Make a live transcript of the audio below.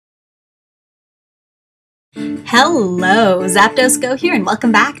Hello, Zapdos here, and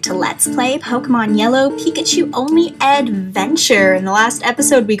welcome back to Let's Play Pokemon Yellow Pikachu Only Adventure. In the last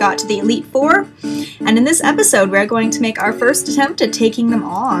episode, we got to the Elite Four, and in this episode, we're going to make our first attempt at taking them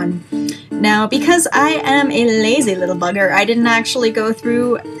on. Now, because I am a lazy little bugger, I didn't actually go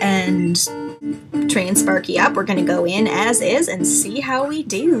through and train Sparky up. We're going to go in as is and see how we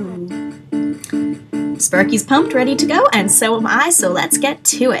do. Sparky's pumped, ready to go, and so am I, so let's get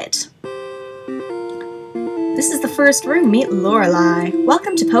to it. This is the first room. Meet Lorelei.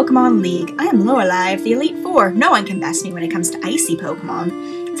 Welcome to Pokemon League. I am Lorelei of the Elite Four. No one can best me when it comes to icy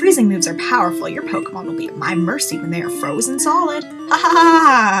Pokemon. Freezing moves are powerful. Your Pokemon will be at my mercy when they are frozen solid. Ha ha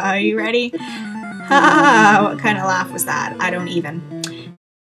ha! Are you ready? Ha ha ha! What kind of laugh was that? I don't even.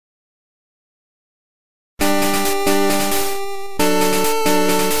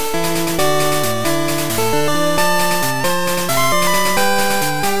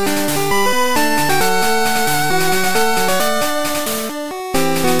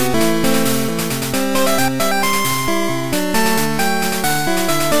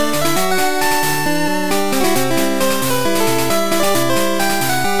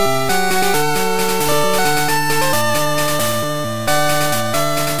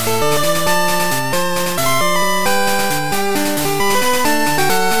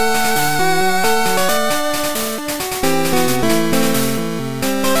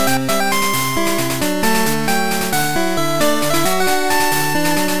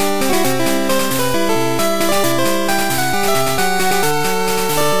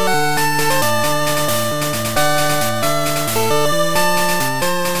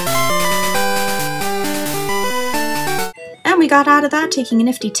 We got out of that taking a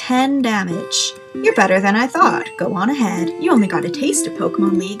nifty 10 damage. You're better than I thought. Go on ahead. You only got a taste of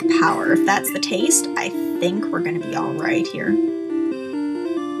Pokemon League power. If that's the taste, I think we're gonna be alright here.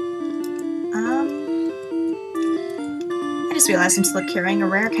 I just realized I'm still carrying a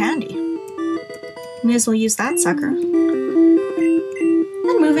rare candy. May as well use that sucker. And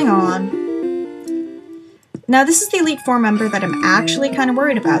moving on. Now this is the Elite Four member that I'm actually kind of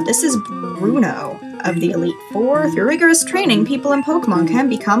worried about. This is Bruno of the Elite Four. Through rigorous training, people in Pokemon can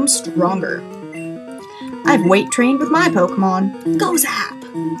become stronger. I've weight trained with my Pokemon. Go Zap!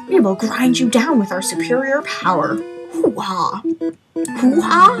 We will grind you down with our superior power. Hoo-ha!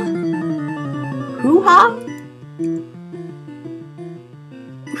 Hoo-ha? Hoo-ha?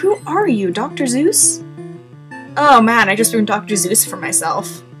 Who are you, Dr. Zeus? Oh man, I just ruined Dr. Zeus for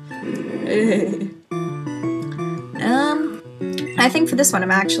myself. I think for this one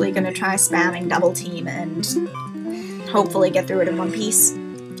I'm actually going to try spamming Double Team and hopefully get through it in one piece.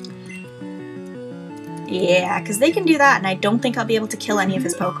 Yeah, because they can do that and I don't think I'll be able to kill any of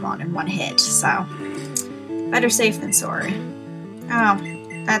his Pokemon in one hit, so better safe than sorry. Oh,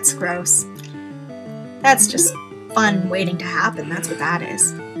 that's gross. That's just fun waiting to happen, that's what that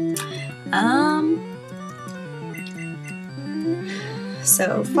is.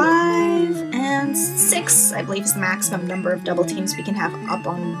 So 5 and 6, I believe, is the maximum number of double teams we can have up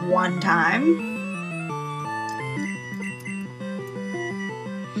on one time.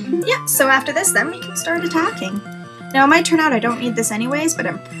 Yeah, so after this then we can start attacking. Now it might turn out I don't need this anyways, but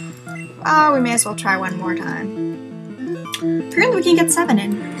we may as well try one more time. Apparently we can get 7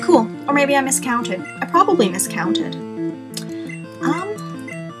 in. Cool. Or maybe I miscounted. I probably miscounted.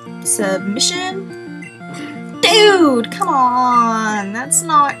 Submission? Dude, come on! That's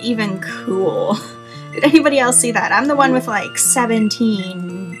not even cool. Did anybody else see that? I'm the one with like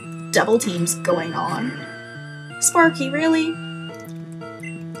 17 double teams going on. Sparky, really?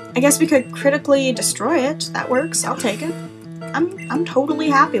 I guess we could critically destroy it. That works. I'll take it. I'm totally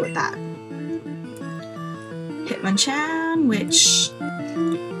happy with that. Hitmonchan, which,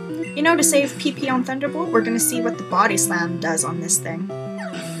 you know, to save PP on Thunderbolt, we're gonna see what the Body Slam does on this thing.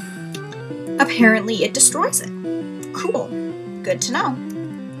 Apparently it destroys it. Cool. Good to know.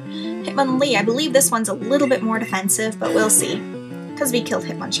 Hitmonlee, I believe this one's a little bit more defensive, but we'll see. Because we killed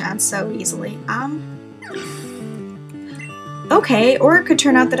Hitmonchan so easily. Okay, or it could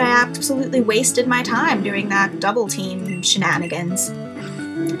turn out that I absolutely wasted my time doing that double team shenanigans.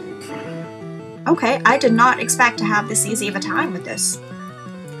 Okay, I did not expect to have this easy of a time with this.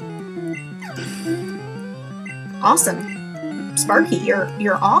 Awesome. Sparky,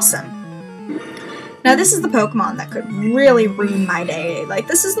 you're awesome. Now this is the Pokemon that could really ruin my day. Like,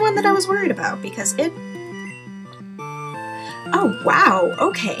 this is the one that I was worried about because it... Oh, wow,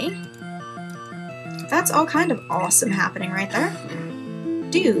 okay. That's all kind of awesome happening right there.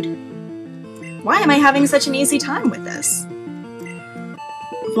 Dude, why am I having such an easy time with this?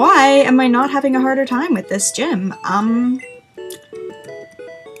 Why am I not having a harder time with this gym?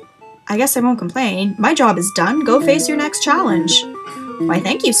 I guess I won't complain. My job is done. Go face your next challenge. Why,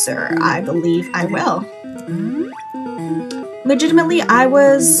 thank you, sir. I believe I will. Legitimately, I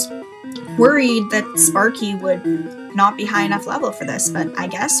was worried that Sparky would not be high enough level for this, but I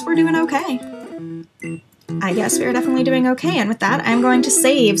guess we're doing okay. I guess we are definitely doing okay, and with that, I'm going to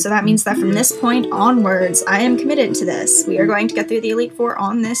save, so that means that from this point onwards, I am committed to this. We are going to get through the Elite Four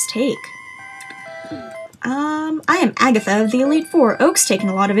on this take. I am Agatha of the Elite Four. Oak's taken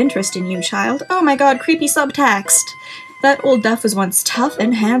a lot of interest in you, child. Oh my god, creepy subtext. That old duff was once tough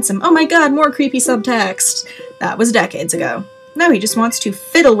and handsome. Oh my god, more creepy subtext. That was decades ago. Now he just wants to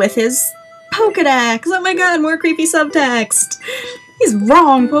fiddle with his Pokedex. Oh my god, more creepy subtext. He's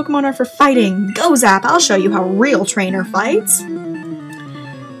wrong. Pokemon are for fighting. Go, Zap. I'll show you how a real trainer fights.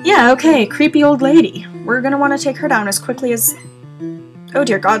 Yeah, okay, creepy old lady. We're gonna want to take her down as quickly as... Oh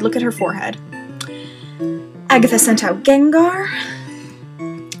dear god, look at her forehead. Agatha sent out Gengar.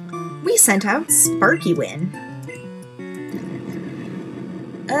 We sent out Sparky Win.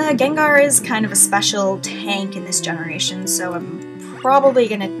 Gengar is kind of a special tank in this generation, so I'm probably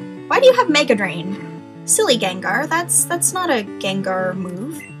gonna... Why do you have Mega Drain? Silly Gengar, that's not a Gengar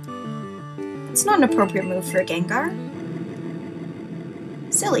move. It's not an appropriate move for a Gengar.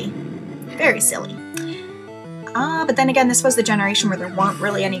 Silly. Very silly. But then again, this was the generation where there weren't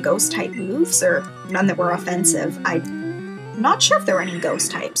really any ghost-type moves, or none that were offensive. I'm not sure if there were any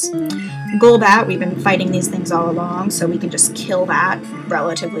ghost types. Golbat, we've been fighting these things all along, so we can just kill that.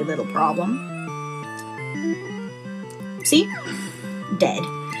 Relatively little problem. See? Dead.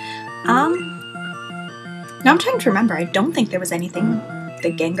 Now I'm trying to remember, I don't think there was anything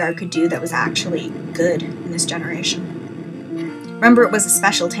that Gengar could do that was actually good in this generation. Remember, it was a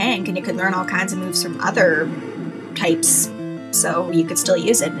special tank, and you could learn all kinds of moves from other types, so you could still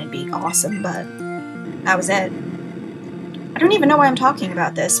use it and it'd be awesome, but that was it. I don't even know why I'm talking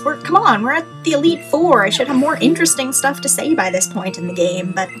about this. Come on, we're at the Elite Four. I should have more interesting stuff to say by this point in the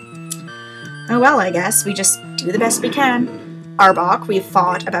game, but oh well, I guess. We just do the best we can. Arbok, we've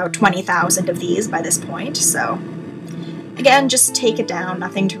fought about 20,000 of these by this point, so again, just take it down,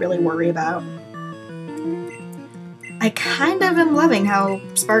 nothing to really worry about. I kind of am loving how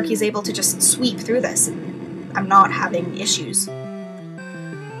Sparky's able to just sweep through this, and I'm not having issues.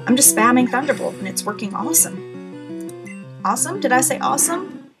 I'm just spamming Thunderbolt, and it's working awesome. Awesome? Did I say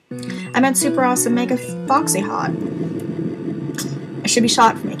awesome? I meant super awesome Mega Foxy Hot. I should be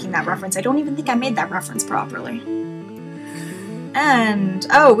shot for making that reference. I don't even think I made that reference properly. And,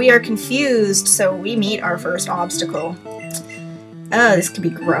 oh, we are confused, so we meet our first obstacle. Oh, this could be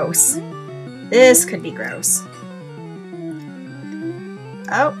gross. This could be gross.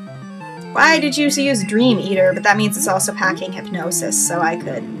 Oh. Why did you use Dream Eater? But that means it's also packing Hypnosis, so I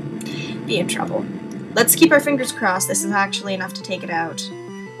could be in trouble. Let's keep our fingers crossed this is actually enough to take it out.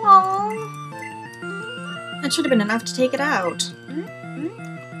 Aww. That should have been enough to take it out.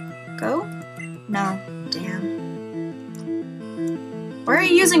 Go? No. Damn. Why are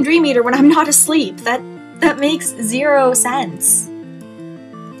you using Dream Eater when I'm not asleep? That makes zero sense.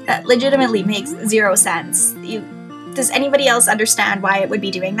 That legitimately makes zero sense. Does anybody else understand why it would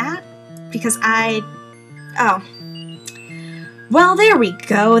be doing that? Because oh. Well, there we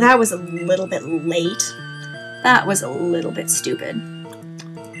go. That was a little bit late. That was a little bit stupid.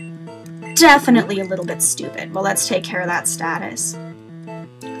 Definitely a little bit stupid. Well, let's take care of that status.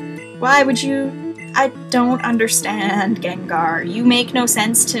 Why would you... I don't understand, Gengar. You make no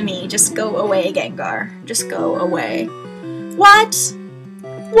sense to me. Just go away, Gengar. Just go away. What?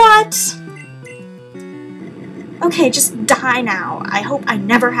 What? Okay, just die now. I hope I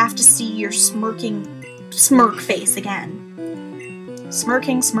never have to see your smirking smirk face again.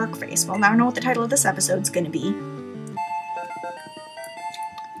 Smirking smirk face. Well, now I know what the title of this episode's gonna be.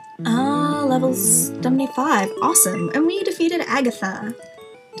 Level 75. Awesome. And we defeated Agatha.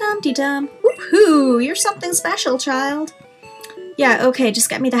 Dum-de-dum. Woohoo! You're something special, child. Yeah, okay, just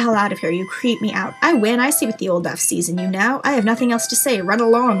get me the hell out of here. You creep me out. I win. I see what the old F sees in you now. I have nothing else to say. Run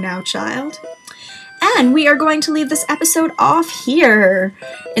along now, child. And we are going to leave this episode off here.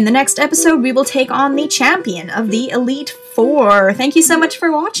 In the next episode, we will take on the champion of the Elite Four. Thank you so much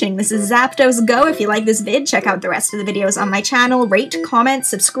for watching. This is Zapdos Go. If you like this vid, check out the rest of the videos on my channel. Rate, comment,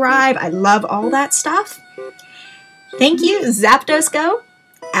 subscribe. I love all that stuff. Thank you. Zapdos Go.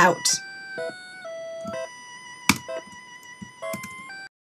 Out.